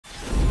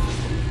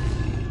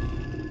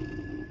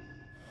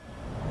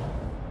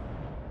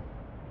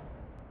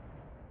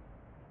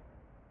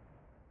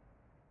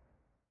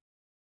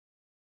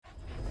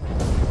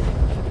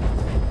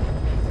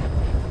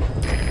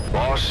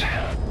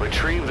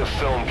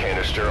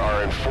canister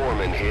our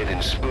informant hid in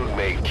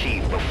Spookmate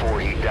Keep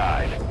before he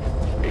died.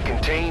 It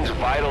contains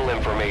vital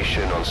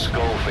information on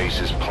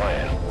Skullface's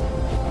plan.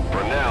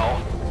 For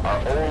now, our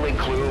only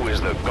clue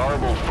is the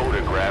garbled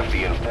photograph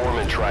the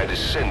informant tried to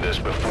send us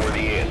before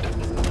the end.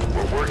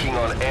 We're working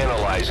on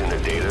analyzing the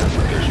data,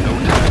 but there's no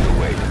time to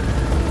wait.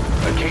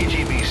 A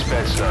KGB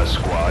Spetsnaz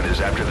squad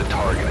is after the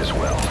target as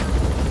well.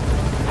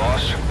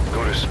 Boss,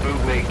 go to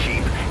Spookmate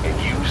Keep and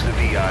use the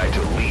VI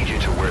to lead you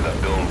to where the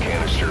film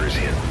canister is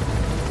hidden.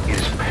 It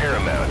is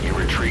paramount you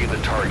retrieve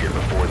the target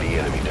before the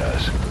enemy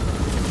does.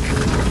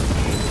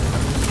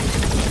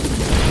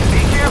 Be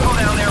careful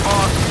down there,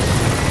 boss.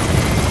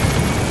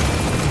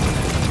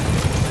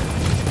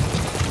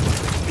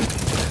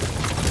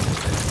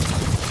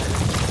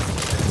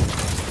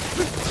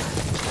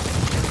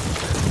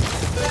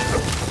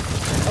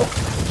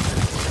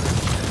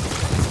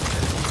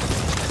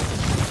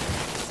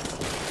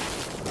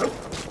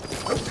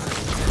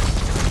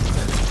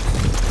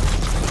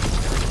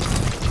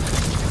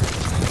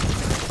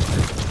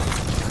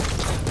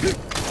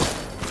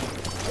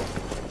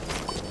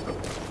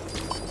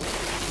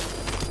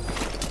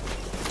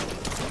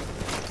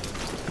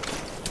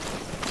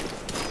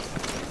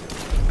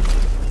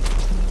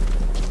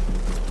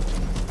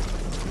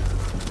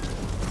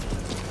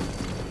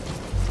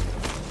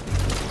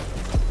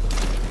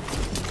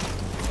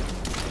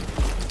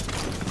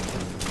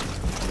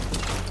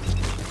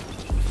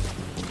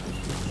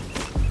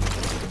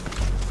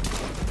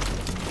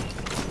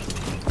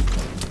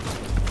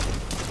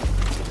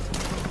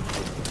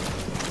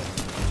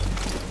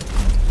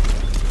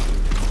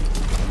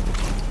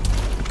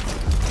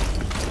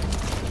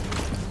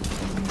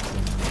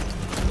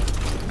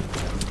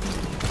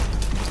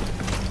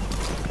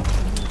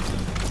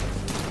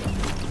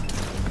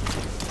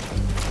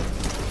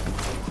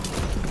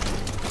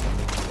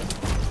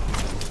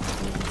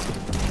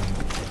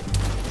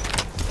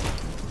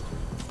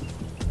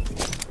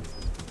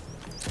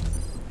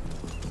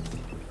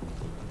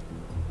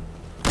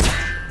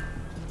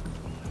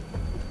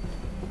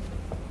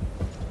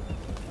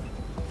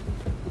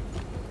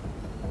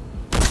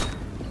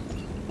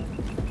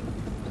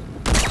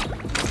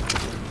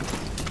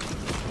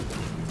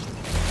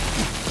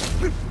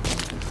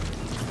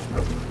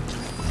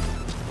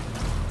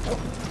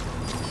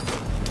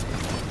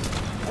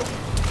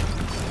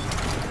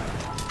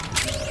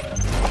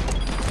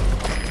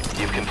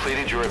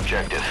 Completed your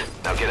objective.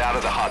 Now get out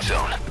of the hot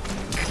zone.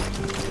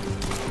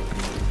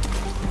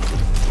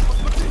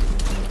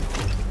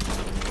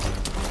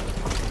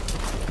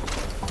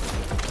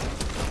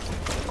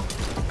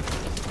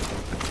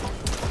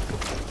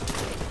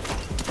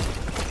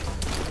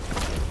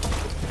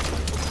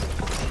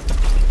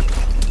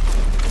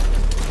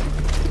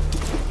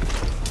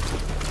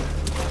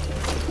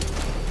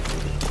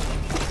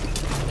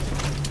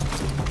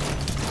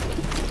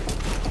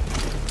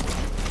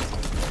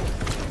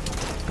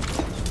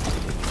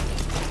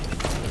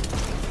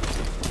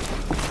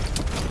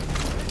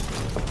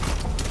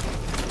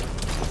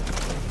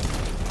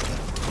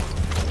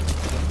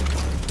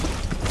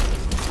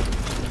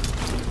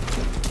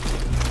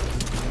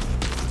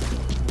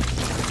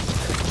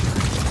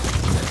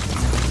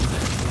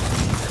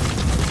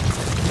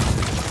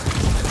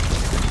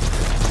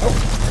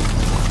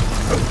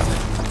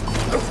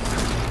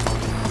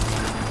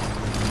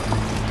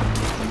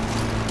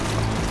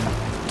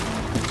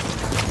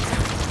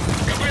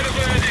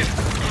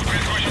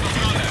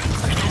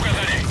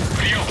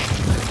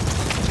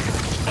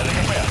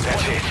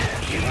 That's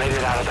it. You've made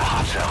it out of the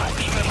hot zone.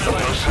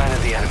 No sign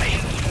of the enemy.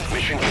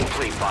 Mission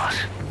complete, boss.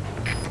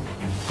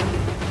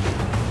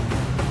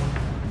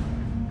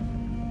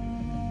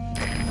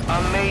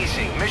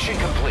 Amazing. Mission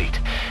complete.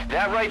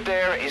 That right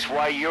there is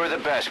why you're the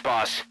best,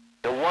 boss.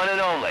 The one and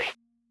only.